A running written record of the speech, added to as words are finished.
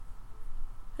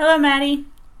Hello, Maddie.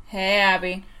 Hey,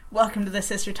 Abby. Welcome to the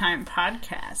Sister Time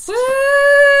podcast.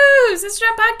 Woo! Sister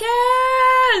Time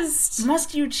podcast!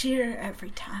 Must you cheer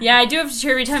every time? Yeah, I do have to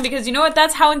cheer every time because you know what?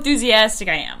 That's how enthusiastic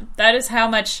I am. That is how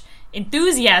much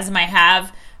enthusiasm I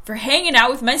have for hanging out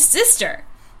with my sister.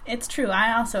 It's true.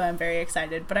 I also am very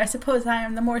excited, but I suppose I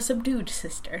am the more subdued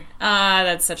sister.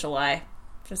 That's such a lie.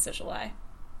 Just such a lie.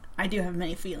 I do have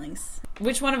many feelings.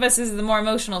 Which one of us is the more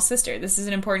emotional sister? This is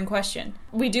an important question.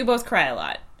 We do both cry a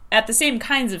lot. At the same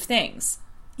kinds of things.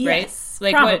 Yes,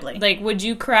 right? probably. Would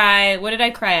you cry? What did I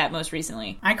cry at most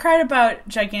recently? I cried about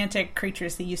gigantic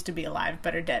creatures that used to be alive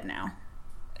but are dead now.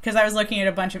 Because I was looking at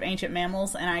a bunch of ancient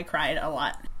mammals and I cried a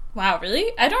lot. Wow,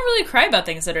 really? I don't really cry about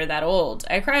things that are that old.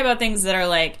 I cry about things that are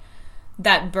like,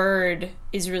 that bird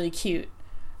is really cute.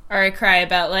 Or I cry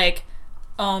about like,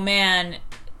 oh man,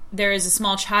 there is a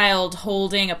small child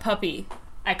holding a puppy.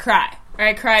 I cry. Or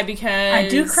I cry because... I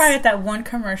do cry at that one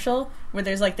commercial where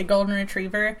there's like the golden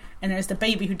retriever and there's the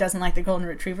baby who doesn't like the golden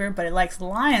retriever but it likes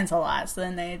lions a lot, so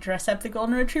then they dress up the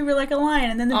golden retriever like a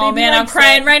lion and then the baby man, I'm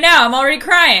crying right now. I'm already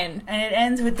crying. And it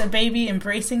ends with the baby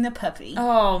embracing the puppy.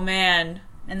 Oh man.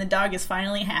 And the dog is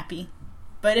finally happy.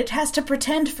 But it has to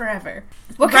pretend forever.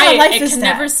 What kind of life is that? It can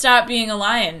never stop being a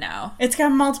lion now. It's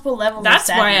got multiple levels That's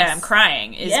of sadness. why I'm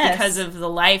crying, is because of the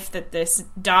life that this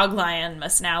dog lion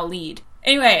must now lead.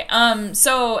 Anyway,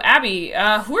 so Abby,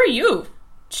 who are you?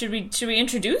 Should we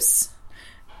introduce?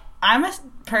 I'm a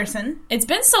person. It's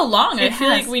been so long. I feel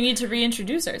like we need to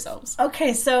reintroduce ourselves.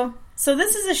 Okay, so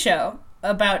this is a show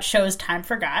about shows time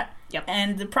forgot. Yep.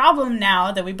 And the problem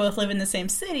now that we both live in the same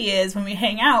city is when we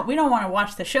hang out, we don't want to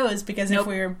watch the shows because if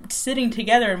we're sitting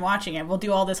together and watching it, we'll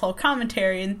do all this whole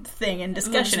commentary and thing and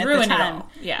discussion at the time.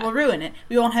 Yeah. We'll ruin it.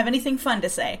 We won't have anything fun to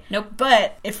say. Nope.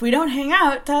 But if we don't hang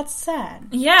out, that's sad.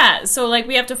 Yeah, so like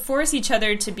we have to force each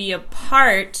other to be a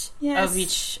part of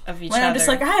each when other. I'm just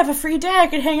like, I have a free day, I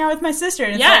could hang out with my sister.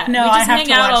 And it's like, no, we I just have hang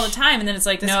to out watch all the time, and then it's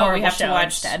like, no, we have to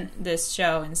watch this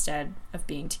show instead of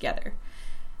being together.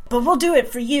 But we'll do it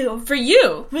for you. For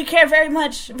you. We care very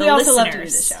much. We also love to do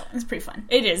this show. It's pretty fun.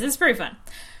 It is. It's pretty fun.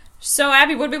 So,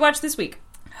 Abby, what did we watch this week?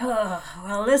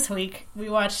 Well, this week we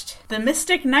watched The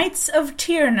Mystic Knights of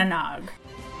Tir na Nog.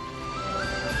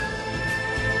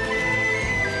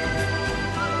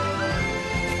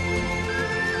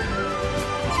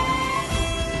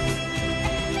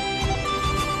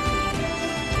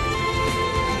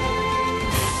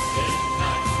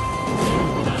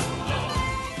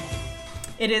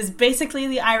 It is basically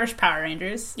the Irish Power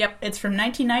Rangers. Yep. It's from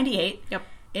 1998. Yep.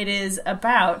 It is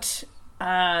about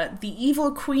the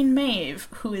evil Queen Maeve,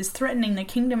 who is threatening the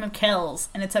Kingdom of Kells,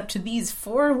 and it's up to these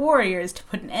 4 warriors to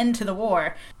put an end to the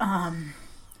war.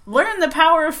 Learn the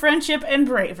power of friendship and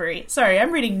bravery. Sorry,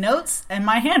 I'm reading notes, and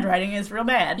my handwriting is real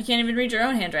bad. You can't even read your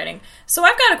own handwriting. So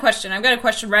I've got a question. I've got a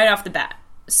question right off the bat.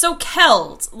 So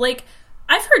Kells, like,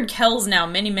 I've heard Kells now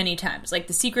many, many times. Like,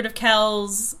 The Secret of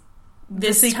Kells...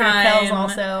 The Secret of Kells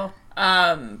also.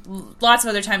 Lots of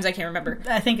other times I can't remember.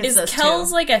 I think it's Is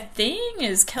Kells like a thing?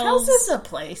 Is Kells... Kells is a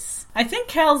place. I think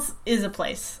Kells is a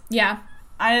place. Yeah.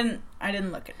 I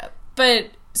didn't look it up.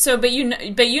 But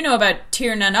you know about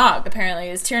Tir na Nog, apparently.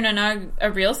 Is Tir na Nog a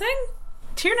real thing?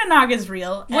 Tir na Nog is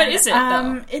real. What is it,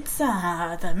 though? It's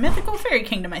the mythical fairy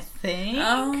kingdom, I think.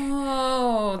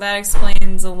 Oh, that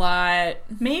explains a lot.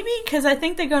 Maybe, because I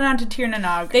think they go down to Tir na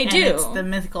Nog. They do. It's the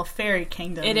mythical fairy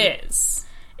kingdom. It is.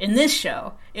 In this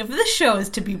show. If this show is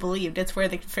to be believed, it's where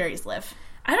the fairies live.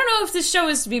 I don't know if this show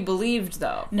is to be believed,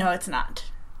 though. No, it's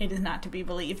not. It is not to be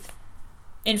believed.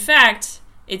 In fact,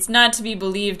 it's not to be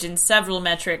believed in several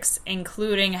metrics,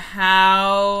 including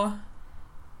how...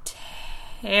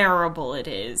 terrible it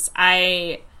is.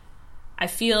 I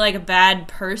feel like a bad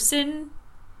person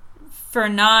for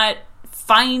not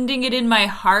finding it in my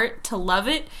heart to love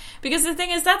it, because the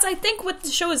thing is, that's I think what the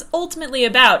show is ultimately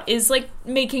about, is like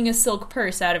making a silk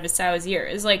purse out of a sow's ear.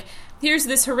 Is like, here's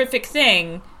this horrific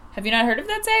thing. Have you not heard of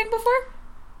that saying before?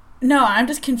 No, I'm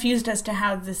just confused as to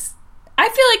how this... I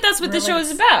feel like that's what the show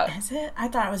is about. Is it? I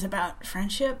thought it was about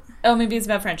friendship. Oh, maybe it's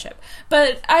about friendship.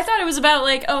 But I thought it was about,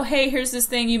 like, oh, hey, here's this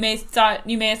thing you may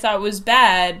have thought was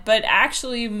bad, but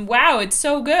actually, wow, it's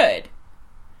so good.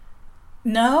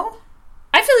 No?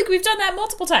 I feel like we've done that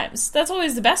multiple times. That's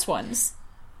always the best ones.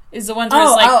 Is the ones where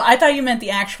it's like... Oh, I thought you meant the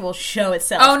actual show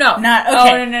itself. Oh, no. Not,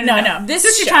 okay. Oh, no. This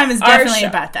Sister Time is definitely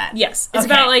about that. Yes. It's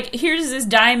about, like, here's this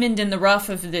diamond in the rough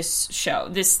of this show.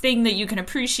 This thing that you can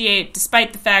appreciate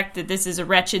despite the fact that this is a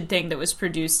wretched thing that was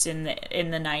produced in the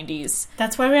 90s.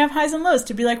 That's why we have highs and lows,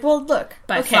 to be like, well, look.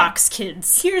 By Fox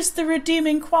Kids. Here's the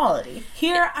redeeming quality.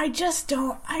 Here, I just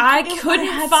don't... I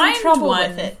couldn't find trouble one.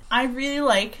 with it. I really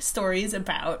like stories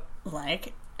about,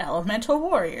 like... elemental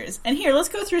warriors. And here, let's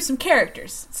go through some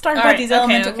characters. Let's talk All about right, these okay,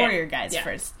 elemental okay. warrior guys Yeah.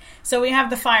 first. So we have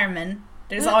the fireman.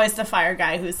 There's always the fire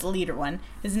guy who's the leader one.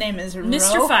 His name is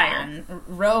Mr. Fire.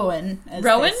 Rowan, as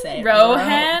Rowan? they say.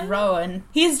 Rohan? Rowan.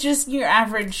 He's just your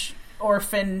average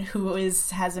orphan who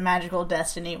has a magical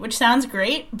destiny, which sounds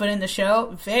great, but in the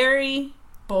show, very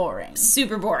boring.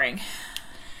 Super boring.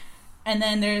 And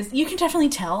then you can definitely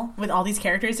tell with all these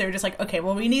characters, they were just like, okay,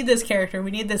 well, we need this character,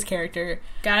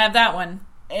 Gotta have that one.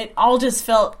 It all just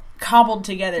felt cobbled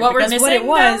together. What we're because missing, what it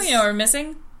was, though, you know what we're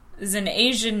missing? Is an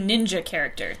Asian ninja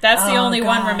character. That's the Oh, only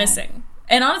one we're God. missing.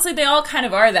 And honestly, they all kind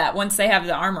of are that once they have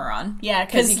the armor on. Yeah,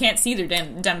 because you can't see their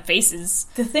dumb faces.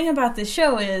 The thing about this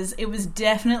show is it was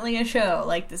definitely a show,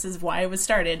 like this is why it was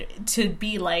started, to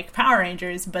be like Power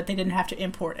Rangers, but they didn't have to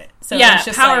import it. So Yeah, it's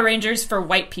just Power like, Rangers for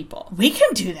white people. we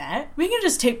can do that. We can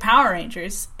just take Power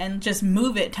Rangers and just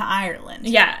move it to Ireland.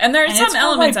 Yeah, and there are And some it's for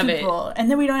elements white of people, and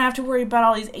then we don't have to worry about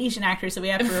all these Asian actors that we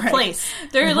have to replace.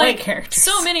 There are with like white characters.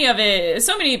 so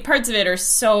many parts of it are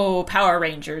so Power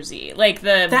Rangers-y. Like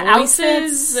the outfits,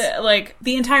 voices, like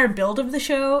the entire build of the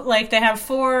show, like they have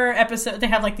 4 episodes, they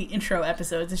have like the intro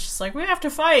episodes, it's just like, we have to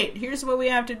fight, here's what we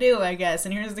have to do, I guess,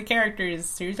 and here's the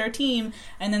characters, here's our team,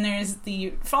 and then there's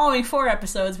the following 4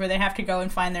 episodes where they have to go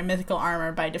and find their mythical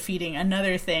armor by defeating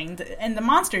another thing, and the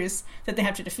monsters that they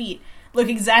have to defeat look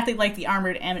exactly like the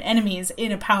armored enemies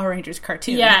in a Power Rangers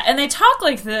cartoon. yeah, and they talk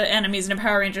like the enemies in a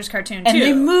Power Rangers cartoon too. And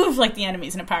they move like the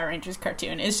enemies in a Power Rangers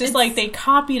cartoon. It's just like they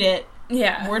copied it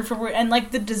word for word, and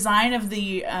like the design of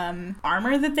the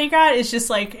armor that they got is just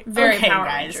like, Very okay, Power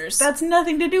guys, Rangers. that's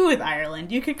nothing to do with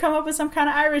Ireland. You could come up with some kind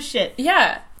of Irish shit.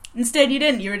 Yeah. Instead, you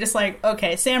didn't. You were just like,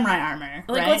 okay, samurai armor.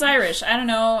 Like, right? what's Irish? I don't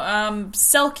know.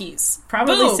 Selkies.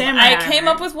 Probably Boom. samurai I came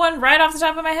armor. up with one right off the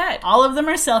top of my head. All of them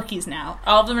are Selkies now.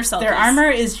 All of them are Selkies. Their armor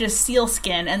is just seal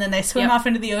skin, and then they swim off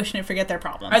into the ocean and forget their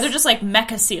problems. Or they're just like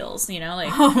mecha seals, you know?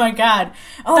 Like, oh my god.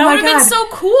 Oh that my would have god. been so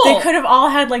cool. They could have all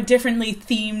had like differently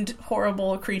themed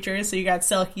horrible creatures. So you got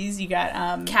Selkies, you got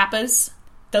Kappas.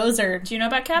 those are Do you know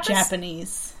about Kappas?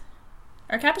 Japanese.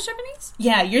 Are Kappas Japanese?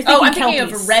 Yeah, you're thinking I'm thinking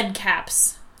Kelpies. of red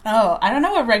caps. Oh, I don't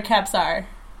know what red caps are.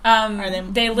 Are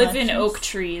They live in monkeys? oak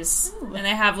trees, and they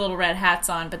have little red hats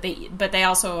on, but they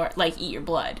also like eat your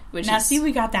blood. Which Now, is, see,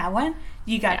 we got that one.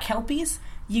 You got Kelpies.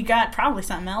 You got probably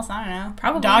something else. I don't know.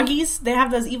 Probably. Doggies. They have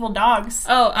those evil dogs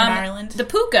in Ireland. the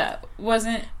puka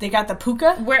wasn't. They got the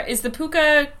puka. Where is the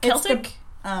puka Celtic?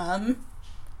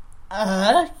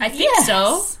 I think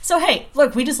so. So hey,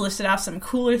 look, we just listed off some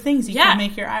cooler things you can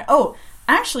make your eye. Oh,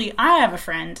 actually, I have a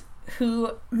friend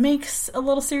who makes a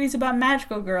little series about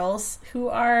magical girls who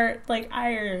are like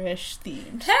Irish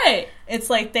themed. Hey, It's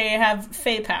like they have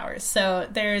fae powers. So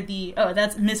they're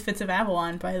that's Misfits of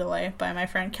Avalon, by the way, by my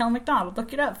friend Kel McDonald.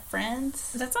 Look it up,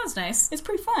 friends. that sounds nice. It's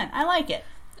pretty fun. I like it.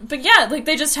 But yeah, like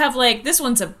they just have like this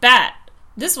one's a bat,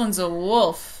 this one's a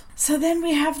wolf. So then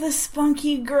we have the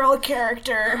spunky girl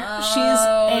character.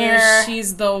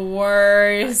 She's the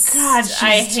worst. God, she's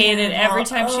I hated terrible. every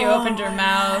time she opened her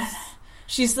mouth.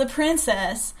 She's the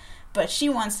princess, but she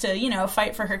wants to,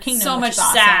 fight for her kingdom. So which much is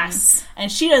awesome. sass. And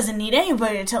she doesn't need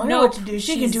anybody to tell her Nope. what to do.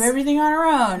 She can She's do everything on her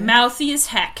own. Mouthy as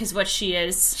heck is what she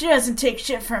is. She doesn't take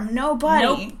shit from nobody.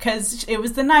 Nope. Because it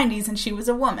was the 90s and she was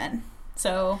a woman.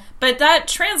 So, But that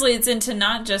translates into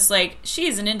not just like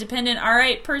she's an independent,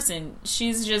 alright person.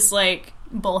 She's just like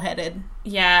bullheaded.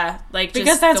 like Because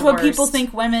just that's the what worst. people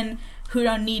think women who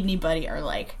don't need anybody are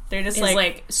like. They're just is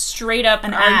like straight up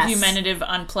an ass. argumentative,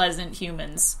 unpleasant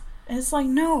humans. It's like,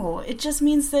 no, it just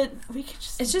means that we can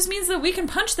just... It just means that we can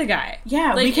punch the guy.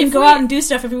 Yeah, Like, we can if go out and do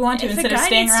stuff if we want to if the instead of guy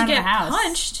staying needs around to in the get house.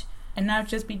 punched, And not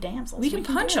just be damsels. we can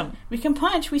punch do it. him. We can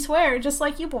punch, we swear, just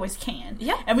like you boys can.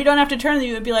 Yeah. And we don't have to turn to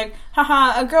you and be like,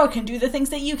 haha, a girl can do the things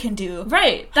that you can do.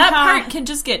 Right. That Ha-ha. part can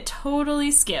just get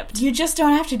totally skipped. You just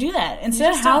don't have to do that.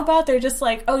 Instead, just how don't. about they're just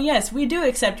like, oh yes, we do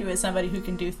accept you as somebody who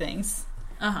can do things.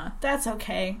 Uh-huh. That's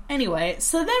okay. Anyway,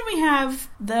 so then we have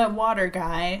the water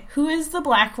guy, who is the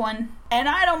black one. And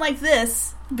I don't like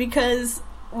this, because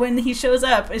when he shows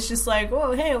up, it's just like,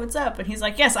 whoa, hey, what's up? And he's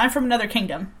like, yes, I'm from another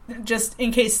kingdom. Just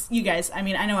in case you guys, I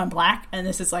know I'm black, and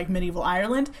this is like medieval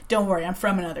Ireland. Don't worry, I'm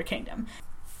from another kingdom.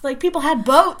 Like, people had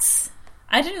boats.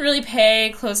 I didn't really pay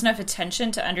close enough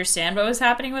attention to understand what was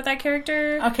happening with that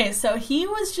character. Okay, so he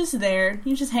was just there.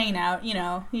 He was just hanging out,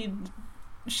 he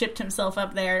shipped himself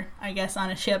up there, I guess,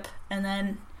 on a ship, and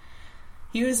then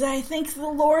he was, I think, the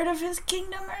lord of his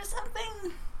kingdom or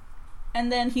something.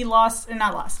 And then he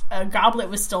a goblet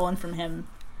was stolen from him,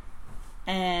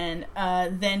 and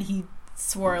then he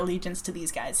swore allegiance to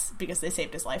these guys because they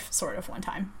saved his life, sort of, one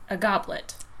time. A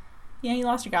goblet. Yeah, he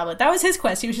lost a goblet. That was his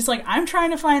quest. He was just like, I'm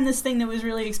trying to find this thing that was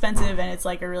really expensive, and it's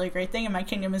like a really great thing, and my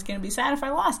kingdom is going to be sad if I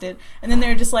lost it. And then they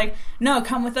were just like, no,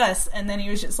 come with us. And then he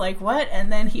was just like, what?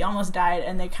 And then he almost died,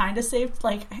 and they kind of saved,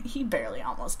 like, he barely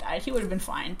almost died. He would have been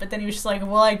fine. But then he was just like,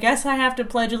 well, I guess I have to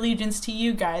pledge allegiance to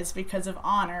you guys because of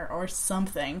honor or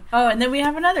something. Oh, and then we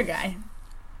have another guy.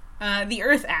 The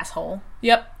Earth asshole.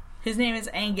 Yep. His name is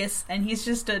Angus, and he's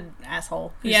just an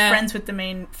asshole. He's Yeah. friends with the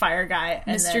main fire guy.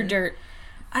 And Mr. then, Dirt.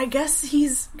 I guess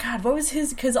he's... God, what was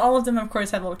his... Because all of them, of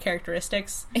course, have little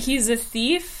characteristics. He's a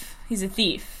thief. He's a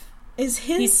thief. Is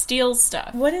his... He steals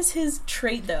stuff. What is his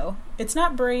trait, though? It's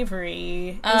not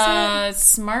bravery. Is it?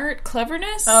 Smart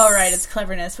cleverness? Oh, right, it's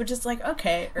cleverness, which is like,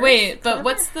 okay. Earth, Wait, but clever?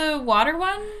 what's the water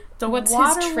one? What's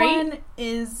water his trait? one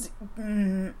is...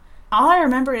 all I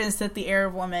remember is that the air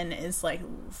woman is, like...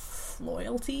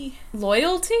 loyalty,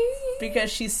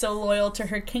 because she's so loyal to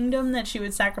her kingdom that she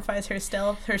would sacrifice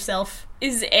herself.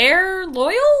 Is air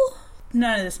loyal?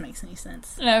 None of this makes any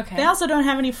sense. Okay. They also don't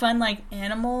have any fun, like,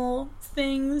 animal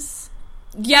things.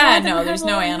 Yeah, They no, have there's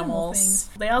little no animal animals. things.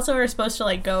 They also are supposed to,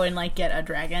 like, go and, like, get a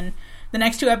dragon. The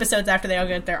next 2 episodes after they all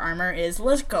get their armor is,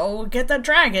 let's go get the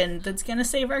dragon that's gonna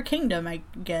save our kingdom, I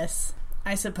guess.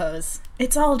 I suppose.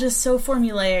 It's all just so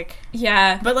formulaic.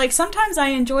 Yeah. But, like, sometimes I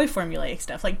enjoy formulaic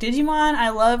stuff. Like, Digimon, I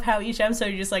love how each episode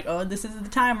you're just like, oh, this is the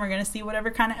time we're gonna see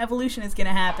whatever kind of evolution is gonna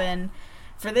happen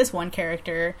for this one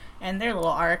character and their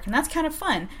little arc, and that's kind of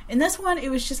fun. In this one,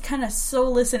 it was just kind of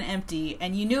soulless and empty,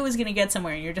 and you knew it was gonna get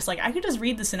somewhere, and you're just like, I could just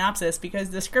read the synopsis because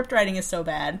the script writing is so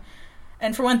bad.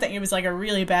 And for one thing, it was, like, a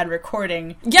really bad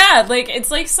recording. Yeah, like,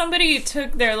 it's like somebody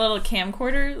took their little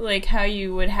camcorder, like how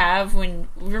you would have when...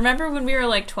 Remember when we were,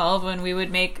 like, 12, when we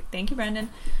would make... Thank you, Brendan.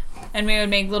 And we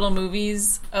would make little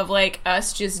movies of, like,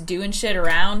 us just doing shit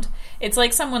around. It's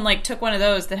like someone, like, took one of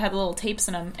those that had little tapes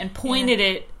in them and pointed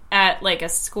it at, like, a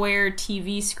square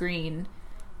TV screen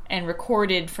and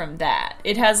recorded from that.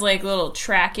 It has, like, little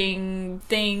tracking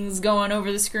things going over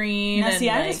the screen. Now, and, see,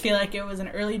 I like, just feel like it was an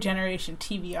early generation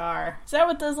TVR. Is that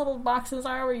what those little boxes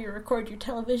are where you record your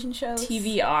television shows?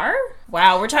 TVR?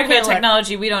 Wow, we're talking Okay, about look.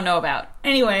 technology we don't know about.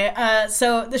 Anyway,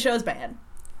 so the show's bad.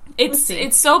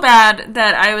 It's so bad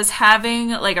that I was having,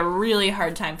 like, a really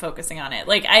hard time focusing on it.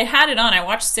 Like, I had it on. I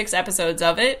watched 6 episodes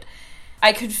of it.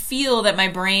 I could feel that my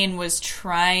brain was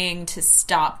trying to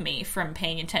stop me from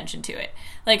paying attention to it.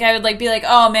 Like, I would, like, be like,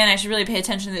 oh, man, I should really pay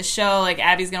attention to this show. Like,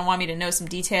 Abby's gonna want me to know some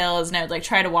details. And I would, like,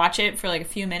 try to watch it for, like, a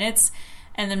few minutes.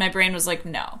 And then my brain was like,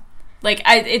 no. Like,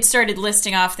 it started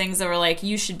listing off things that were like,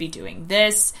 you should be doing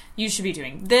this, you should be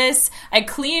doing this. I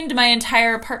cleaned my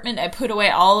entire apartment, I put away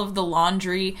all of the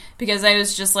laundry, because I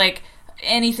was just like,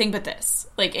 anything but this.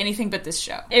 Like, anything but this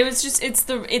show. It was just,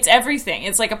 it's everything.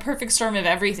 It's like a perfect storm of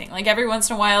everything. Like, every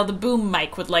once in a while, the boom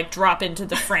mic would, like, drop into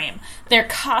the frame. Their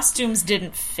costumes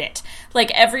didn't fit. Like,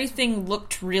 everything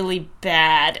looked really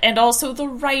bad. And also, the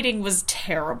writing was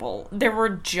terrible. There were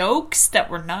jokes that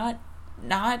were not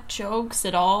jokes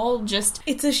at all. Just,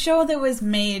 It's a show that was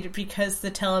made because the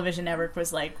television network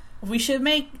was like, we should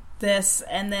make this,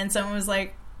 and then someone was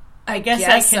like, I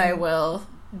guess I will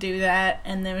do that,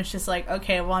 and then it's just like,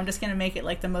 okay, well, I'm just gonna make it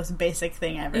like the most basic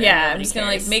thing ever. Yeah, I'm Nobody just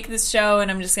gonna cares. like make this show, and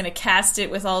I'm just gonna cast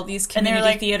it with all these And they're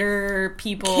community like, theater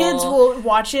people. Kids will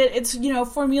watch it. It's, you know,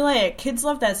 formulaic. Kids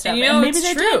love that stuff. And you know, maybe it's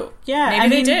they true. did. Yeah, Maybe I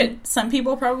they mean, did. Some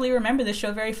people probably remember the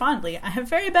show very fondly. I have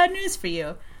very bad news for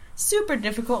you. Super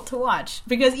difficult to watch,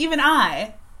 because even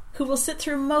I, who will sit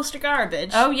through most garbage,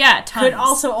 Oh yeah, tons. could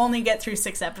also only get through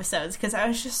 6 episodes because I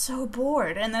was just so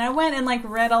bored. And then I went and like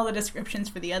read all the descriptions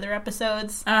for the other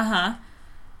episodes.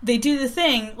 They do the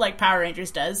thing like Power Rangers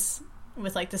does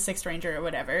with like the 6th Ranger or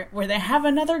whatever, where they have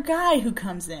another guy who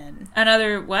comes in.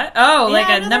 Another what? Oh, Yeah, like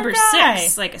a another number guy.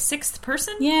 6, like a 6th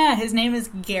person. Yeah, his name is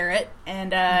Garrett,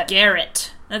 and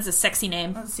Garrett. That's a sexy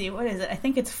name. let's see, what is it? I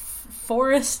think it's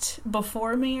Forest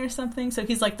Before Me or something. So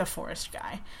he's like the forest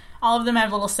guy. All of them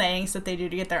have little sayings that they do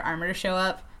to get their armor to show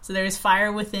up. So there's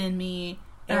fire within me,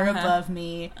 air above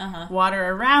me,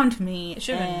 water around me,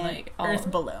 should've been, and like, all earth over.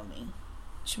 below me.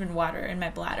 Should have been water in my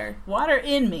bladder. Water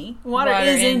in me. Water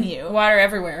is in you. Water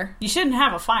everywhere. You shouldn't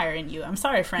have a fire in you. I'm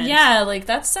sorry, friends. Yeah, like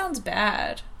that sounds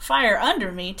bad. Fire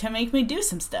under me to make me do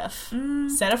some stuff.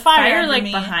 Set a fire under like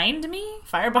me. behind me?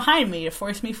 Fire behind me to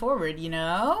force me forward, you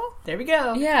know? There we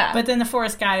go. Yeah. But then the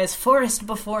forest guy is forest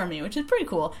before me, which is pretty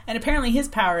cool. And apparently his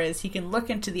power is he can look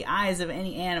into the eyes of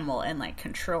any animal and, like,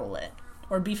 control it.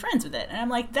 Or be friends with it. And I'm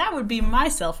like, that would be my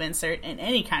self-insert in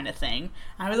any kind of thing.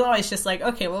 I was always just like,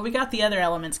 okay, well, we got the other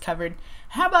elements covered.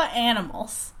 How about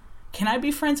animals? Can I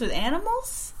be friends with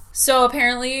animals? So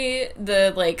apparently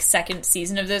the, like, second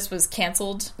season of this was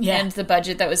canceled, and the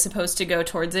budget that was supposed to go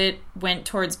towards it went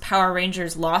towards Power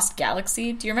Rangers Lost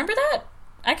Galaxy. Do you remember that?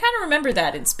 I kind of remember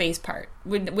that in space part.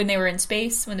 When they were in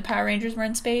space, when the Power Rangers were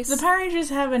in space. The Power Rangers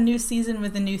have a new season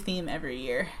with a new theme every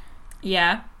year.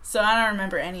 Yeah. So I don't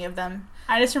remember any of them.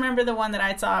 I just remember the one that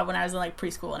I saw when I was in, like,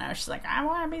 preschool, and I was just like, I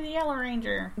want to be the Yellow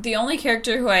Ranger. The only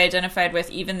character who I identified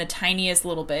with even the tiniest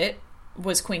little bit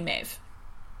was Queen Maeve.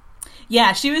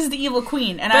 Yeah, she was the evil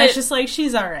queen, and I was just like,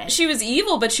 she's alright. She was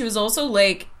evil, but she was also,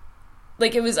 like,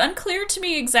 it was unclear to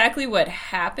me exactly what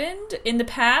happened in the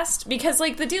past, because,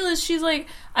 like, the deal is she's like,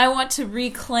 I want to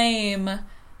reclaim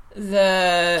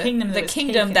the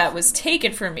kingdom that was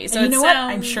taken from me. So and you know what?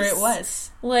 I'm sure it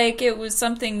was. Like, it was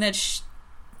something that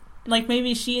like,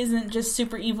 maybe she isn't just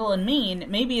super evil and mean.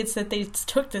 Maybe it's that they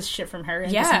took this shit from her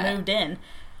and just moved in.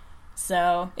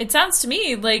 So it sounds to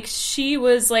me like she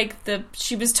was like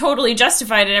she was totally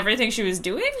justified in everything she was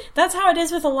doing. That's how it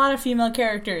is with a lot of female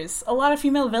characters. A lot of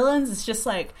female villains, it's just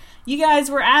like, you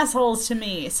guys were assholes to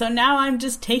me, so now I'm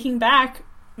just taking back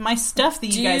my stuff that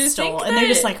you guys stole. And they're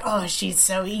just like, oh, she's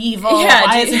so evil. Yeah,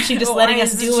 why isn't she just letting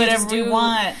us do whatever we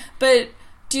want? But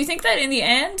do you think that in the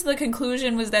end, the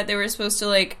conclusion was that they were supposed to,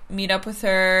 like, meet up with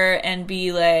her and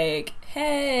be like,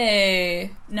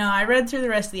 hey... No, I read through the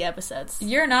rest of the episodes.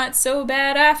 You're not so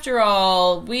bad after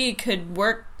all. We could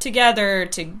work together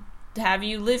to have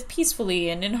you live peacefully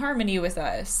and in harmony with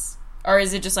us. Or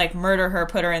is it just, like, murder her,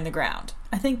 put her in the ground?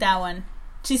 I think that one.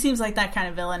 She seems like that kind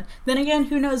of villain. Then again,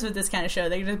 who knows with this kind of show?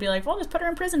 They could just be like, well, just put her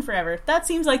in prison forever. That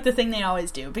seems like the thing they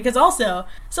always do. Because also,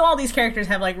 so all these characters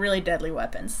have, like, really deadly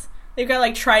weapons. They've got,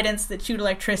 like, tridents that shoot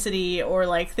electricity, or,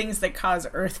 like, things that cause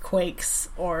earthquakes,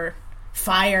 or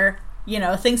fire, you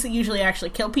know, things that usually actually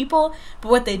kill people.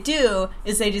 But what they do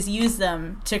is they just use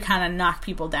them to kind of knock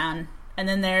people down. And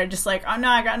then they're just like, oh no,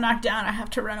 I got knocked down, I have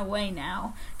to run away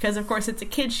now. Because, of course, it's a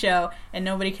kid's show, and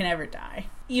nobody can ever die.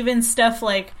 Even stuff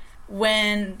like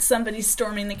when somebody's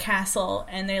storming the castle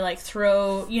and they, like,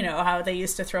 throw, you know, how they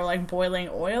used to throw, like, boiling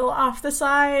oil off the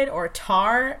side or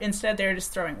tar. Instead, they're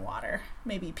just throwing water.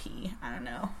 Maybe pee. I don't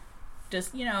know.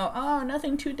 Just, you know, oh,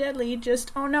 nothing too deadly.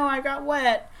 Just, oh no, I got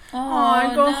wet. Oh,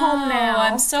 I go home now.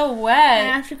 I'm so wet. I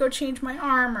have to go change my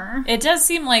armor. It does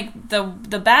seem like the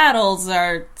battles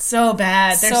are so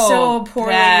bad. They're so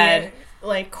poorly,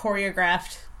 like,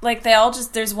 choreographed. Like, they all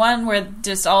just, there's one where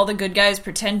just all the good guys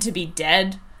pretend to be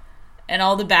dead. And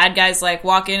all the bad guys, like,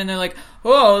 walk in and they're like,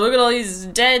 whoa, look at all these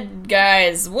dead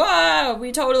guys. Whoa,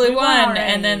 we totally won.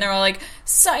 And then they're all like,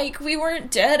 psych, we weren't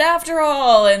dead after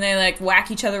all. And they, like, whack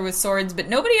each other with swords. But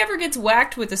nobody ever gets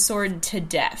whacked with a sword to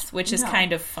death, which is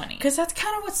kind of funny. Because that's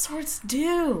kind of what swords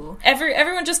do.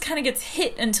 Everyone just kind of gets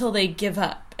hit until they give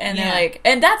up. And they're like,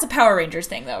 and that's a Power Rangers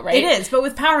thing, though, right? It is, but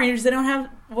with Power Rangers, they don't have,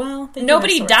 well, they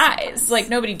nobody dies. Like,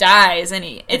 nobody dies at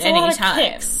any time.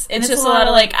 Kicks. It's just a lot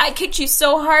of, like, I kicked you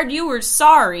so hard, you were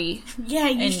sorry. Yeah,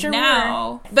 you and sure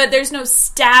now, were. But there's no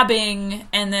stabbing,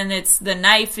 and then it's the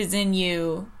knife is in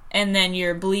you, and then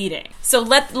you're bleeding. So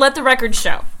let the record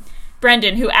show.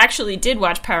 Brendan, who actually did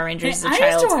watch Power Rangers as a child.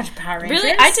 I used to watch Power Rangers.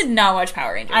 Really? I did not watch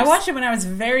Power Rangers. I watched it when I was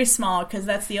very small, because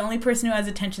that's the only person who has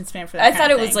attention span for that I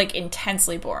thought it was, like,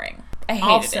 intensely boring. I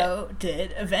hated it. Also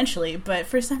did, eventually, but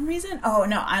for some reason, oh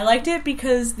no, I liked it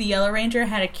because the Yellow Ranger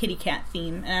had a kitty cat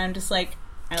theme, and I'm just like,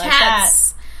 I like that.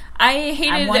 I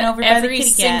hated every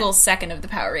single second of the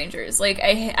Power Rangers. Like,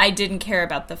 I didn't care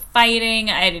about the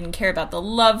fighting, I didn't care about the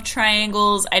love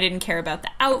triangles, I didn't care about the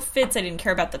outfits, I didn't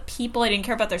care about the people, I didn't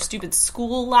care about their stupid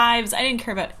school lives, I didn't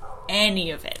care about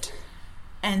any of it.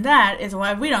 And that is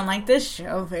why we don't like this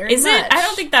show very much. Is it? I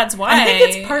don't think that's why. I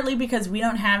think it's partly because we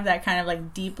don't have that kind of,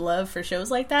 like, deep love for shows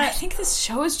like that. I think this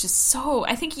show is just so...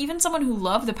 I think even someone who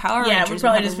loved the Power Rangers would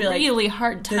probably just have a really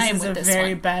hard time with this one. This is a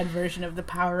very bad version of the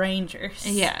Power Rangers.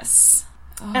 Yes.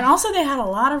 Oh. And also they had a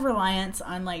lot of reliance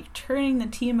on, like, turning the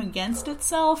team against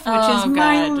itself, which is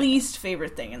my least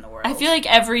favorite thing in the world. I feel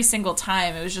like every single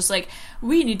time it was just like,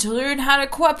 we need to learn how to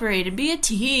cooperate and be a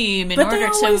team in order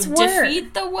to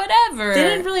defeat the whatever. They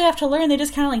didn't really have to learn, they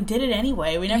just kind of, like, did it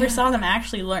anyway. We never saw them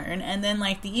actually learn. And then,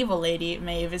 like, the evil lady,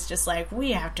 Maeve, is just like,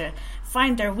 we have to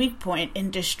find their weak point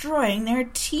in destroying their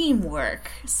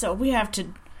teamwork. So we have to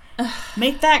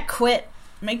make that quit,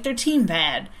 make their team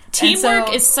bad.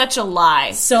 Teamwork is such a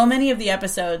lie. So many of the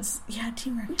episodes... Yeah,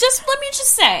 teamwork. Just let me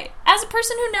just say, as a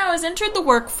person who now has entered the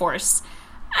workforce,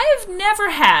 I have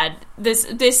never had this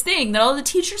thing that all the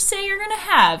teachers say you're going to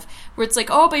have, where it's like,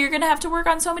 oh, but you're going to have to work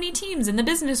on so many teams in the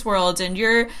business world, and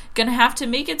you're going to have to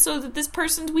make it so that this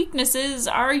person's weaknesses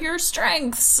are your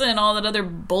strengths, and all that other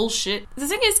bullshit. The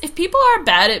thing is, if people are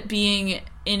bad at being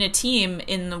in a team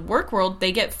in the work world,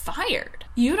 they get fired.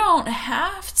 you don't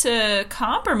have to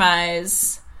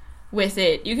compromise with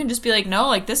it. You can just be like, no,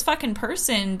 like, this fucking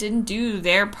person didn't do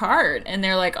their part. And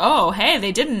they're like, oh, hey,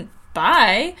 they didn't.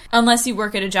 Bye. Unless you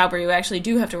work at a job where you actually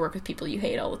do have to work with people you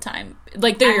hate all the time.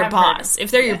 Like, they're your boss.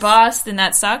 If they're your boss, then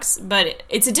that sucks. But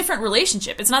it's a different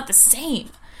relationship. It's not the same.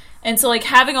 And so, like,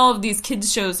 having all of these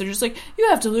kids shows, they're just like, you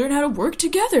have to learn how to work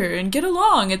together and get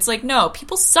along. It's like, no,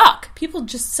 people suck. People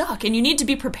just suck. And you need to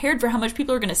be prepared for how much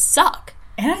people are going to suck.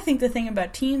 And I think the thing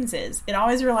about teams is it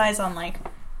always relies on, like,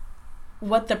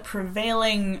 what the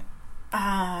prevailing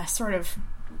sort of,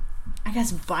 I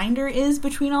guess, binder is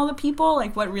between all the people.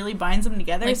 Like, what really binds them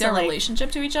together. Like, their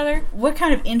relationship to each other? What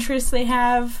kind of interests they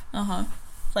have. Uh-huh.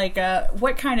 Like,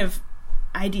 what kind of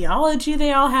ideology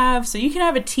they all have. So you can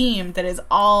have a team that is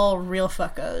all real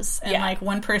fuckos. And, like,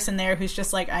 one person there who's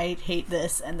just like, I hate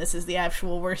this, and this is the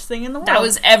actual worst thing in the world. That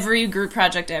was every group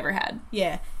project I ever had.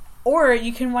 Yeah. Or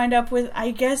you can wind up with,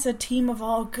 I guess, a team of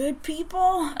all good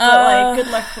people. But, like,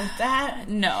 good luck with that.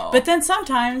 No. But then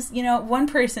sometimes, you know, one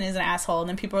person is an asshole, and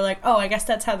then people are like, oh, I guess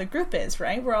that's how the group is,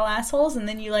 right? We're all assholes, and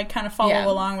then you, like, kind of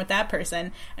follow along with that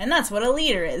person. And that's what a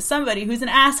leader is. Somebody who's an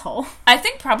asshole. I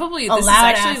think probably this is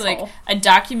actually, like, a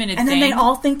documented thing. And then they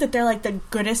all think that they're, like, the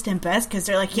goodest and best, because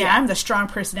they're like, I'm the strong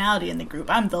personality in the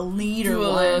group. I'm the leader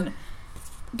one.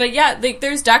 But, yeah, like,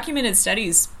 there's documented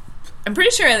studies. I'm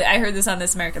pretty sure I heard this on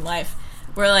This American Life,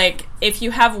 where, like, if you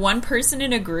have one person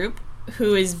in a group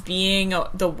who is being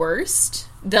the worst,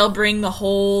 they'll bring the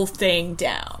whole thing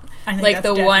down. Like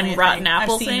the one rotten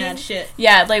apple thing. I've seen that shit.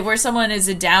 Yeah, like where someone is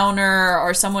a downer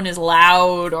or someone is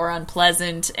loud or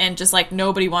unpleasant and just, like,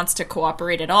 nobody wants to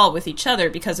cooperate at all with each other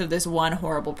because of this one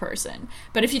horrible person.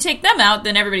 But if you take them out,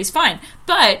 then everybody's fine.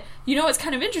 But, you know what's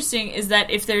kind of interesting is that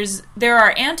if there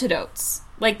are antidotes.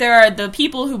 Like, there are the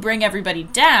people who bring everybody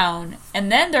down,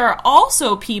 and then there are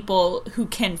also people who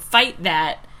can fight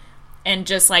that and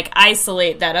just, like,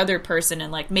 isolate that other person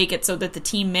and, like, make it so that the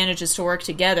team manages to work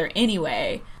together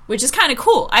anyway, which is kind of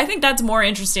cool. I think that's more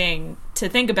interesting to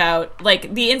think about.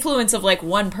 Like, the influence of, like,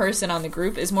 one person on the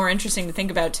group is more interesting to think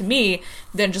about to me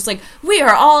than just, like, we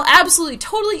are all absolutely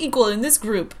totally equal in this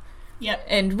group. Yep.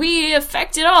 And we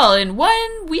affect it all, and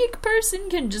one weak person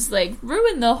can just, like,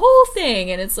 ruin the whole thing,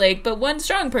 and it's like, but one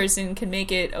strong person can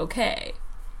make it okay.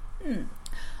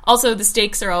 Also, the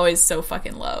stakes are always so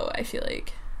fucking low, I feel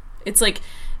like. It's like,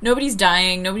 nobody's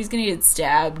dying, nobody's gonna get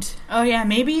stabbed. Oh yeah,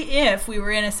 maybe if we were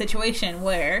in a situation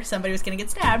where somebody was gonna get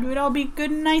stabbed, we'd all be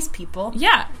good and nice people.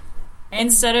 Yeah.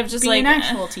 Instead of just, like, an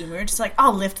actual team. We were just like,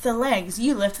 I'll lift the legs,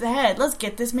 you lift the head, let's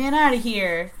get this man out of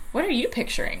here. What are you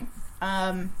picturing?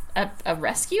 A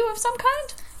rescue of some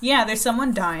kind? Yeah, there's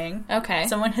someone dying. Okay.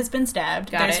 Someone has been stabbed.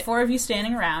 There's 4 of you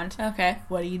standing around. Okay.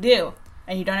 What do?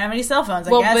 And you don't have any cell phones,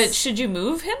 I guess. Well, but should you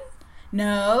move him?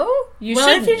 No.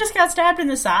 If you just got stabbed in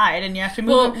the side and you have to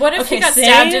move him. What if he got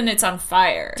stabbed and it's on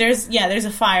fire? There's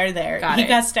a fire there. He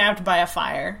got stabbed by a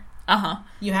fire. Uh-huh.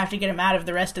 You have to get him out of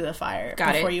the rest of the fire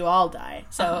before you all die.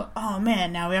 So, oh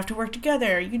man, now we have to work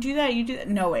together. You do that.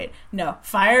 No, wait. No.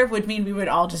 Fire would mean we would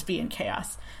all just be in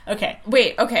chaos. Okay.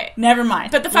 Wait, okay. Never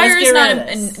mind. But the fire is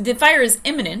not... the fire is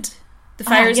imminent. The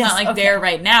fire is not, like, there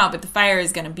right now, but the fire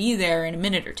is going to be there in a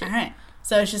minute or two. All right.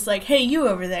 So it's just like, hey, you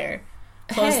over there.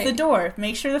 Close the door.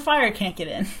 Make sure the fire can't get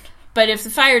in. But if the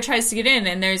fire tries to get in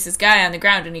and there's this guy on the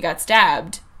ground and he got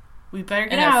stabbed... We better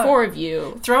get out. And there are 4 of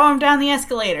you. Throw him down the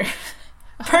escalator.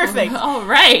 Perfect. All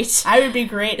right. I would be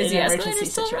great in an emergency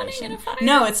situation.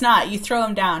 No, it's not. You throw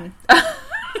him down.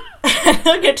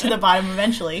 He'll get to the bottom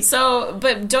eventually. So,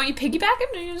 but don't you piggyback him?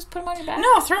 Do you just put him on your back?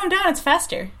 No, throw him down. It's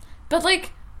faster. But,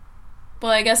 like,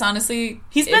 well, I guess honestly,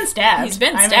 he's been stabbed. He's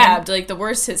been stabbed. Like, the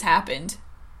worst has happened.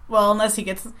 Well, unless he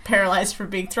gets paralyzed from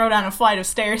being thrown down a flight of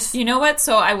stairs. You know what?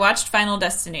 So I watched Final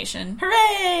Destination.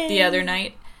 Hooray! The other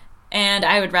night. And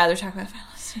I would rather talk about Final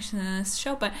Destination than this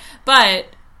show. But,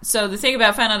 so the thing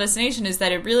about Final Destination is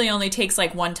that it really only takes,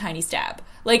 like, one tiny stab.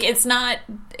 Like, it's not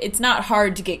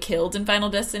hard to get killed in Final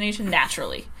Destination,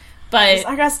 naturally. But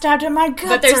I got stabbed in my guts.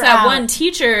 But there's that one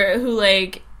teacher who,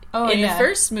 like... the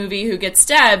first movie who gets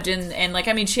stabbed and like,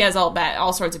 I mean, she has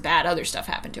all sorts of bad other stuff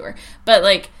happen to her. But,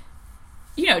 like,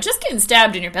 you know, just getting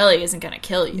stabbed in your belly isn't going to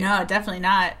kill you. No, definitely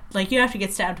not. Like, you have to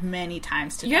get stabbed many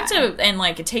times to die. You have to, and,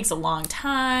 like, it takes a long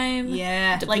time.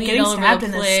 Yeah. Like, getting stabbed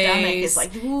in the stomach is,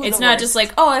 like, it's not just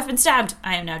like, oh, I've been stabbed,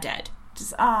 I am now dead.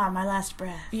 Just, my last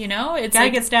breath. You know? It's gotta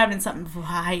like, get stabbed in something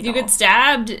vital. You get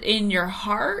stabbed in your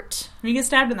heart. If you get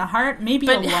stabbed in the heart, maybe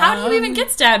But how do you even get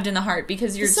stabbed in the heart?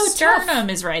 Because your sternum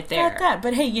is right there. Got that.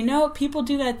 But hey, you know, people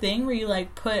do that thing where you,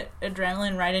 like, put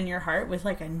adrenaline right in your heart with,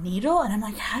 like, a needle, and I'm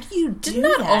like, how do you do that?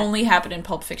 Didn't that only happen in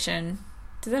Pulp Fiction?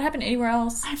 Does that happen anywhere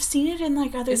else? I've seen it in,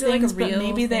 like, other Is things, it, like, a but real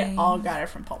maybe thing? they all got it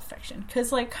from Pulp Fiction.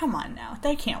 Because, like, come on now.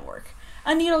 That can't work.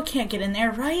 A needle can't get in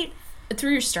there, right?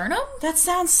 Through your sternum? That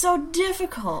sounds so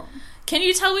difficult. Can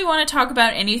you tell we want to talk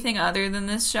about anything other than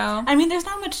this show? I mean, there's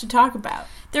not much to talk about.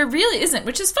 There really isn't,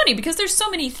 which is funny because there's so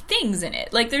many things in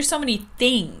it. Like, there's so many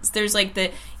things. There's, like,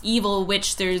 the evil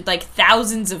witch. There's, like,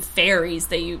 thousands of fairies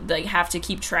that you, like, have to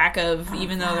keep track of,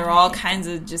 even though they're all kinds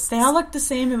of just... They all look the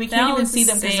same, and we can't even see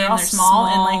them because they're all small,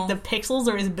 and, like, the pixels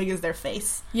are as big as their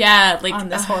face. Yeah, like... On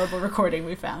this horrible recording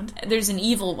we found. There's an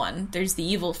evil one. There's the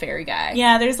evil fairy guy.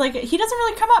 Yeah, there's, like... He doesn't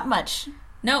really come up much.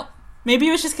 No. Maybe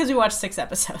it was just because we watched 6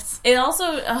 episodes. It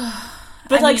also...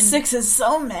 but, I mean, 6 is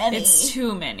so many. It's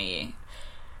too many.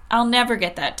 I'll never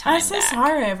get that time I'm so back.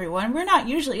 sorry, everyone. We're not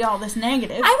usually all this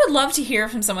negative. I would love to hear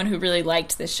from someone who really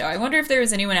liked this show. I wonder if there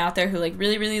was anyone out there who, like,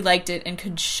 really, really liked it and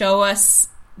could show us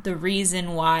the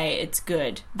reason why it's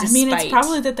good. I mean, it's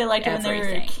probably that they liked it when they were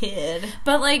a kid.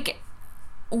 But, like,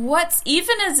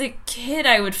 even as a kid,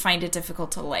 I would find it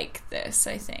difficult to like this,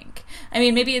 I think. I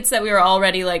mean, maybe it's that we were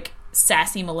already, like,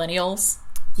 sassy millennials.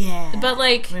 Yeah. But,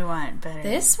 like... We want better.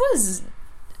 This was...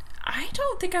 I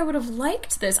don't think I would have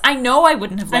liked this. I know I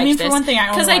wouldn't have liked this. I mean, for one thing,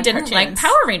 because I didn't like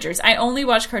Power Rangers. I only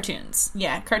watched cartoons.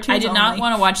 Yeah, cartoons I did not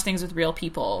want to watch things with real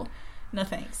people. No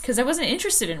thanks. Because I wasn't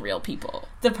interested in real people.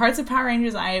 The parts of Power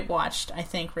Rangers I watched, I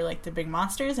think, were like the big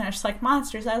monsters, and I was just like,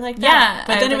 monsters, I like that. Yeah,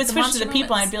 but then it like would switch to the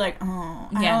people, and moments. I'd be like, oh,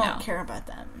 I don't care about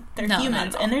them. They're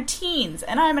humans, and they're teens,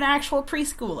 and I'm an actual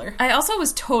preschooler. I also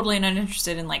was totally not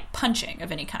interested in, like, punching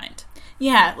of any kind.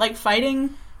 Yeah, like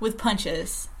fighting with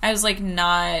punches. I was, like,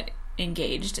 not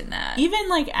engaged in that. Even,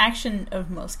 like, action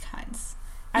of most kinds.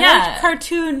 I liked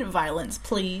cartoon violence,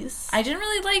 please. I didn't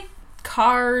really like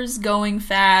cars going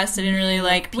fast. I didn't really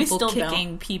like people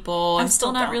kicking people. I'm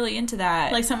still not really into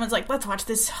that. Like, someone's like, let's watch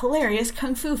this hilarious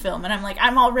kung fu film, and I'm like,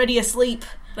 I'm already asleep.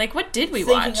 Like, what did we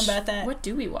watch? Thinking about that. What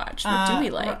do we watch? What do we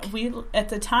like? We, at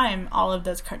the time, all of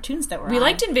those cartoons that were We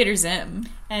liked Invader Zim.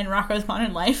 And Rocko's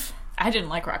Modern Life. I didn't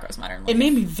like Rocko's Modern Life. It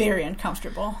made me very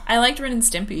uncomfortable. I liked Ren and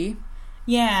Stimpy.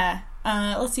 Yeah.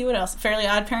 Let's see what else. Fairly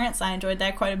Odd Parents. I enjoyed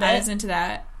that quite a bit. I was into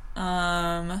that.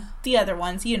 The other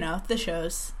ones, you know, the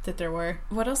shows that there were.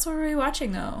 What else were we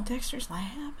watching, though? Dexter's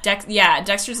Lab.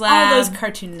 Dexter's Lab. All those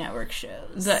Cartoon Network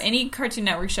shows. Any Cartoon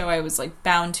Network show I was, like,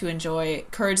 bound to enjoy.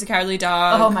 Courage the Cowardly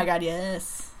Dog. Oh my god,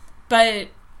 yes. But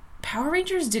Power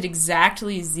Rangers did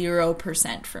exactly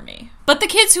 0% for me. But the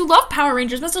kids who love Power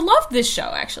Rangers must have loved this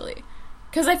show, actually.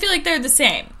 Because I feel like they're the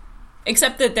same.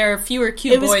 Except that there are fewer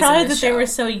cute boys in this show. It was probably that they were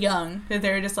so young that they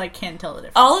were just like, can't tell the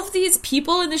difference. All of these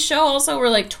people in the show also were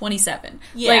like 27.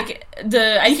 Yeah. Like, you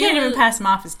can't even pass them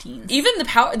off as teens. Even the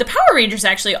Power Rangers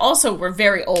actually also were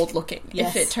very old looking,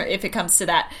 yes. if it comes to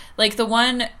that. Like the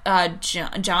one,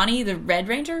 Johnny, the Red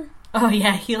Ranger? Oh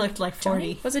yeah, he looked like 40.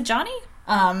 Johnny? Was it Johnny?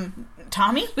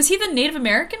 Tommy? Was he the Native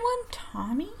American one?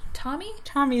 Tommy?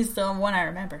 Tommy's the one I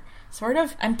remember. Sort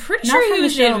of. I'm pretty sure he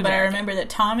was Native American. But I remember that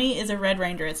Tommy is a Red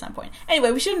Ranger at some point.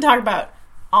 Anyway, we shouldn't talk about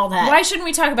all that. Why shouldn't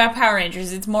we talk about Power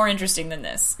Rangers? It's more interesting than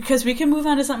this. Because we can move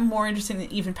on to something more interesting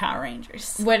than even Power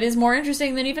Rangers. What is more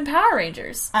interesting than even Power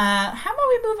Rangers? How about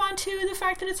we move on to the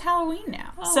fact that it's Halloween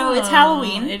now? Oh, so it's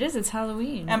Halloween. It's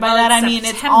Halloween. And by that I mean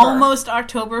it's almost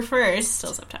October 1st.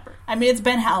 Still September. I mean, it's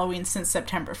been Halloween since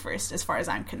September 1st, as far as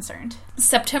I'm concerned.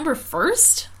 September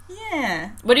 1st?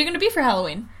 Yeah. What are you going to be for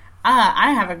Halloween?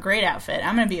 I have a great outfit.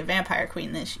 I'm going to be a vampire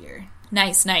queen this year.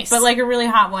 Nice. But, like, a really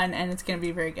hot one, and it's going to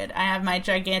be very good. I have my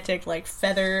gigantic, like,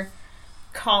 feather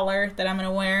collar that I'm going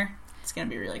to wear. It's going to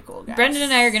be really cool, guys. Brendan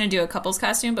and I are going to do a couple's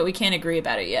costume, but we can't agree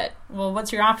about it yet. Well,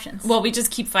 what's your options? Well, we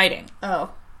just keep fighting. Oh.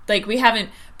 Like, we haven't...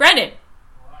 Brendan!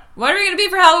 What are we going to be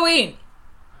for Halloween?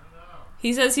 I don't know.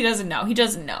 He says he doesn't know. He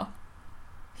doesn't know.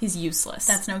 He's useless.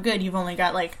 That's no good. You've only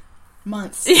got, like...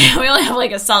 months. Yeah, we only have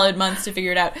like a solid month to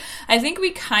figure it out. I think we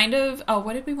kind of... Oh,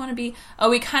 what did we want to be? Oh,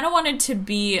 we kind of wanted to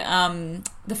be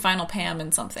the final Pam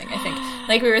in something, I think.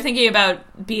 Like, we were thinking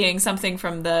about being something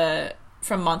from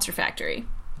Monster Factory.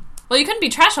 Well, you couldn't be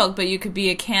Trash Hulk, but you could be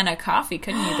a can of coffee,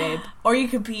 couldn't you, babe? Or you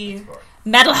could be...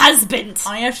 Metal Husband!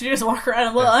 All you have to do is walk around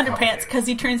in little underpants because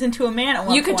he turns into a man at one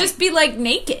point. You could just be, like,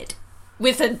 naked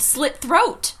with a slit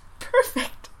throat.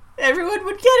 Perfect. Everyone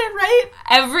would get it, right?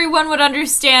 Everyone would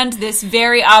understand this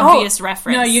very obvious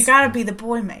reference. No, you gotta be the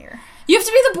boy mayor. You have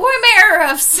to be the boy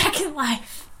mayor of Second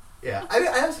Life. Yeah,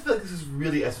 I also feel like this is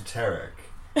really esoteric.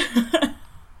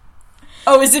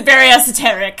 Oh, is it very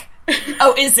esoteric?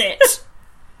 Oh, is it?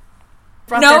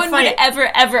 brought no their one fight would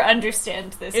ever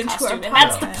understand this into costume. our And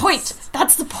that's the podcast. point.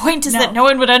 That's the point, is No. that no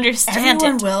one would understand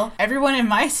Everyone it. will. Everyone in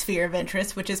my sphere of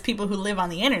interest, which is people who live on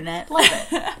the internet, love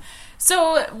it.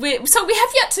 So we have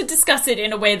yet to discuss it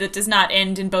in a way that does not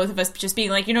end in both of us just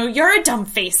being like, you're a dumb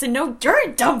face, and no, you're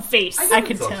a dumb face. I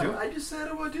could tell tell. you. I just said I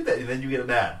don't want to do that, and then you get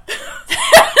mad.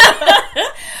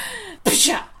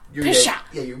 Psha! You're Psha!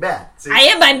 Yeah, you're mad. See?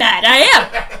 I'm mad. I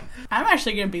am. I'm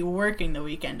actually going to be working the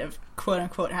weekend of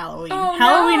quote-unquote Halloween. Oh,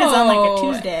 Halloween is on, like, a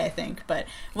no. Tuesday, I think, but...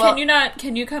 Well,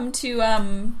 Can you come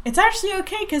to, it's actually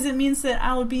okay, because it means that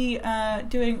I'll be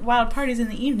doing wild parties in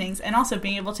the evenings, and also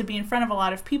being able to be in front of a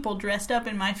lot of people dressed up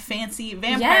in my fancy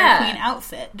Vampire Queen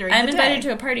outfit during I'm the invited day.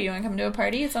 to a party. You want to come to a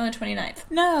party? It's on the 29th.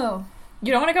 No.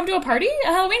 You don't want to come to a party? A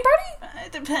Halloween party?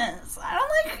 It depends. I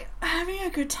don't like having a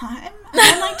good time.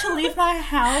 I don't like to leave my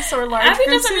house or large Abby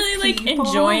groups doesn't of really like people.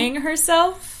 enjoying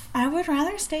herself. I would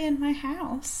rather stay in my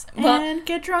house Well, and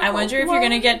get drunk. I wonder if you're alone.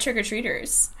 going to get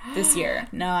trick-or-treaters this year.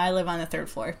 No, I live on the 3rd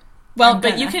floor. Well, I'm but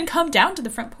gonna. you can come down to the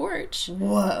front porch.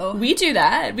 Whoa. We do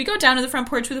that. We go down to the front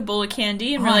porch with a bowl of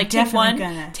candy, and we're I'm like, take one,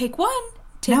 definitely gonna. take one,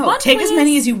 take No, one, take as please.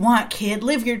 many as you want, kid.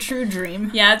 Live your true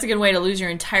dream. Yeah, that's a good way to lose your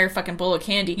entire fucking bowl of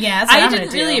candy. Yeah, that's what I I'm didn't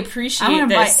gonna really do. I'm appreciate gonna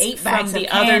buy this 8 from bags the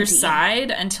of other candy.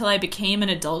 side until I became an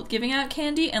adult giving out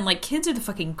candy, and like kids are the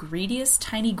fucking greediest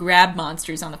tiny grab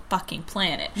monsters on the fucking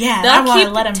planet. Yeah, they'll I wanna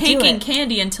keep let 'em do taking it.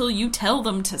 candy until you tell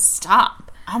them to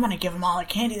stop. I'm gonna give them all the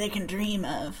candy they can dream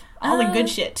of. All the Uh, good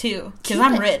shit, too. Because keep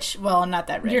I'm it. rich. Well, not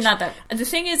that rich. You're not that. The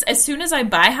thing is, as soon as I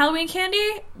buy Halloween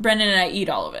candy, Brendan and I eat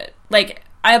all of it. Like,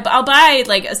 I'll buy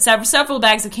like several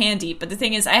bags of candy, but the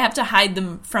thing is, I have to hide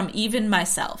them from even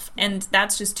myself, and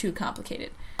that's just too complicated.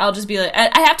 I'll just be like,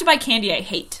 I have to buy candy I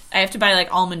hate. I have to buy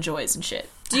like Almond Joys and shit.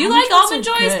 Do you Almond like Joys Almond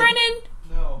are Joys, good. Brendan?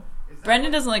 No. Is that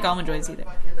Brendan what doesn't like it's Almond called? Joys either.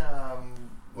 Fucking,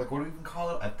 like, what do we even call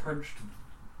it? I purged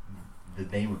the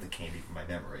name of the candy from my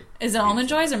memory. Is it Almond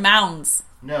Joys or Mounds?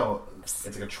 No, it's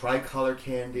like a tricolor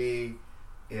candy.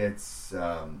 It's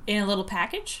In a little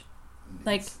package?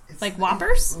 Like it's like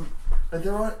Whoppers?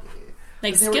 They're on.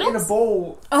 Like they were in a Skittles?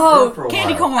 bowl. Oh, for a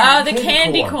candy while. corn. Oh, the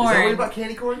candy Is that corn. what you bought,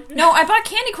 candy corn? No, I bought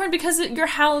candy corn because of your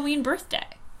Halloween birthday.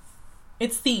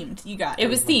 It's themed. You got it. It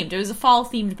was themed. It was a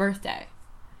fall-themed birthday.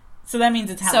 So that means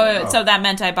it's Halloween. So that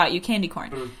meant I bought you candy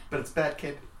corn. But it's bad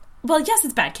candy. Well, yes,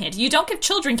 it's bad candy. You don't give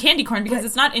children candy corn because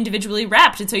it's not individually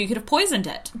wrapped, and so you could have poisoned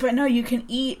it. But no, you can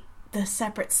eat the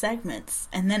separate segments,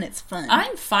 and then it's fun.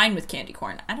 I'm fine with candy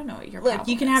corn. I don't know what your Look, problem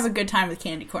you can is. have a good time with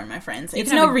candy corn, my friends. It's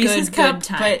can no have a Reese's good cup,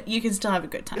 time. but you can still have a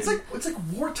good time. It's like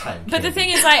wartime. But the candy. thing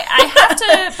is, I have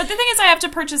to. But the thing is, I have to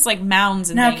purchase like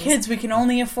mounds and Now, things. kids, we can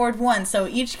only afford one, so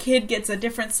each kid gets a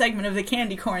different segment of the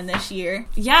candy corn this year.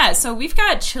 Yeah, so we've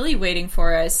got chili waiting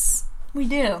for us. We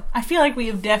do. I feel like we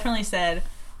have definitely said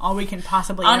all we can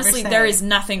possibly Honestly, ever say. there is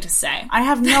nothing to say. I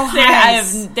have no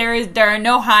highs. There are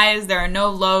no highs. There are no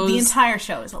lows. The entire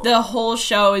show is a The whole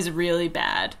show is really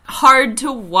bad. Hard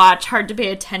to watch, hard to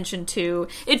pay attention to.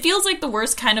 It feels like the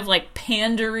worst kind of like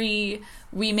pandery.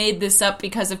 We made this up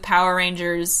because of Power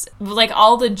Rangers. Like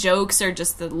all the jokes are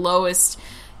just the lowest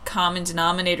common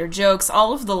denominator jokes.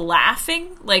 All of the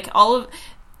laughing, like all of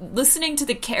listening to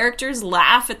the characters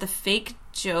laugh at the fake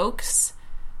jokes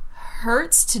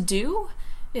hurts to do.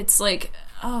 It's like,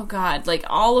 oh god, like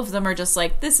all of them are just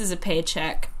like, this is a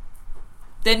paycheck.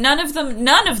 That none of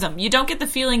them, you don't get the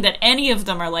feeling that any of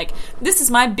them are like, this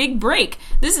is my big break.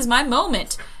 This is my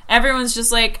moment. Everyone's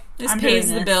just like, this I'm pays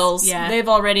doing the this. bills. Yeah. They've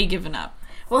already given up.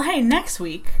 Well, hey, next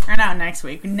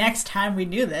time we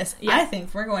do this, Yeah. I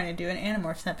think we're going to do an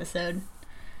Animorphs episode.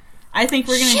 I think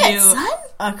we're going Shit, to do son.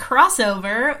 a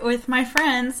crossover with my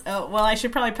friends. Oh, well, I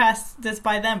should probably pass this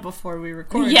by them before we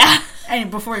record. Yeah. And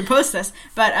before we post this.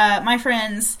 But my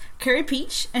friends, Carrie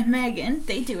Peach and Megan,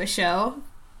 they do a show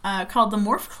called The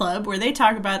Morph Club, where they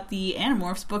talk about the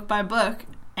Animorphs book by book.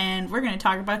 And we're going to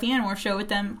talk about the Animorphs show with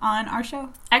them on our show.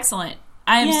 Excellent.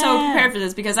 I am so Yeah. prepared for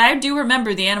this because I do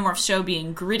remember the Animorphs show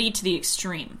being gritty to the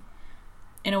extreme.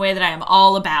 In a way that I am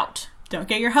all about. Don't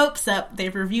get your hopes up.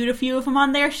 They've reviewed a few of them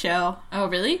on their show. Oh,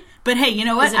 really? But hey, you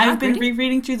know what? Is it not I've been gritty?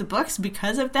 rereading through the books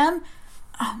because of them.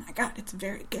 Oh my god, it's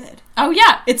very good. Oh,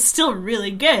 yeah. It's still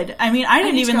really good. I mean, I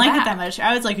didn't need to even go like back. it that much.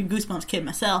 I was like a Goosebumps kid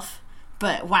myself.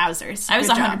 But wowzers. I was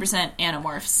Good job. 100%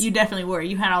 Animorphs. You definitely were.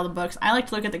 You had all the books. I like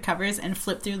to look at the covers and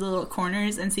flip through the little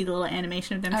corners and see the little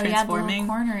animation of them Oh, transforming. yeah, the little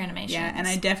corner animations. Yeah, and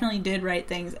I definitely did write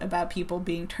things about people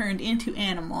being turned into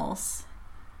animals.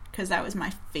 Because that was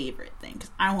my favorite thing.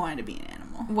 Because I wanted to be an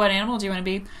animal. What animal do you want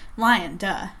to be? Lion,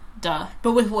 duh. Duh.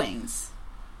 But with wings.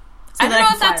 I don't that know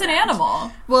can if that's fly an around.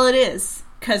 animal. Well, it is.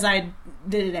 Because I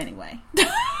did it anyway.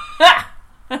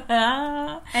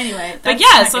 Anyway. But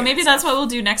yeah, so maybe that's what we'll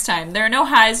do next time. There are no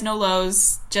highs, no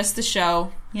lows, just the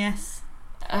show. Yes.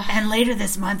 And later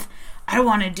this month, I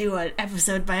want to do an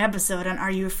episode by episode on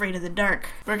Are You Afraid of the Dark?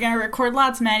 We're going to record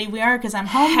lots, Maddie. We are, because I'm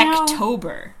home now.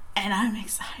 Hecktober. And I'm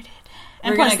excited.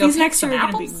 And We're plus, gonna go these pick next some two are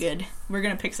going to apples? be good. We're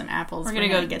going to pick some apples. We're gonna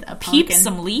go get a peep pumpkin.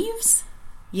 some leaves.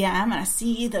 Yeah, I'm going to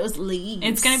see those leaves.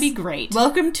 It's gonna be great.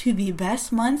 Welcome to the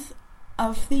best month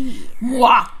of the year.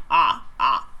 Mwah.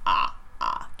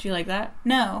 Do you like that?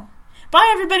 No. Bye,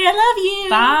 everybody. I love you.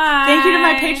 Bye. Thank you to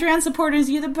my Patreon supporters.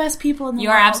 You're the best people in the You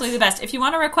world. are absolutely the best. If you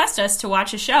want to request us to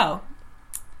watch a show,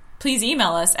 please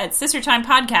email us at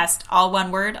sistertimepodcast, all one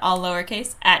word, all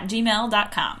lowercase, at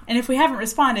gmail.com. And if we haven't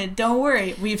responded, don't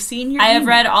worry. We've seen your I have emails.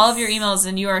 read all of your emails,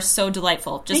 and you are so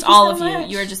delightful. Just Thank you all so of you. much.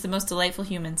 You are just the most delightful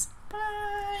humans.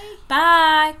 Bye.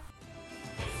 Bye.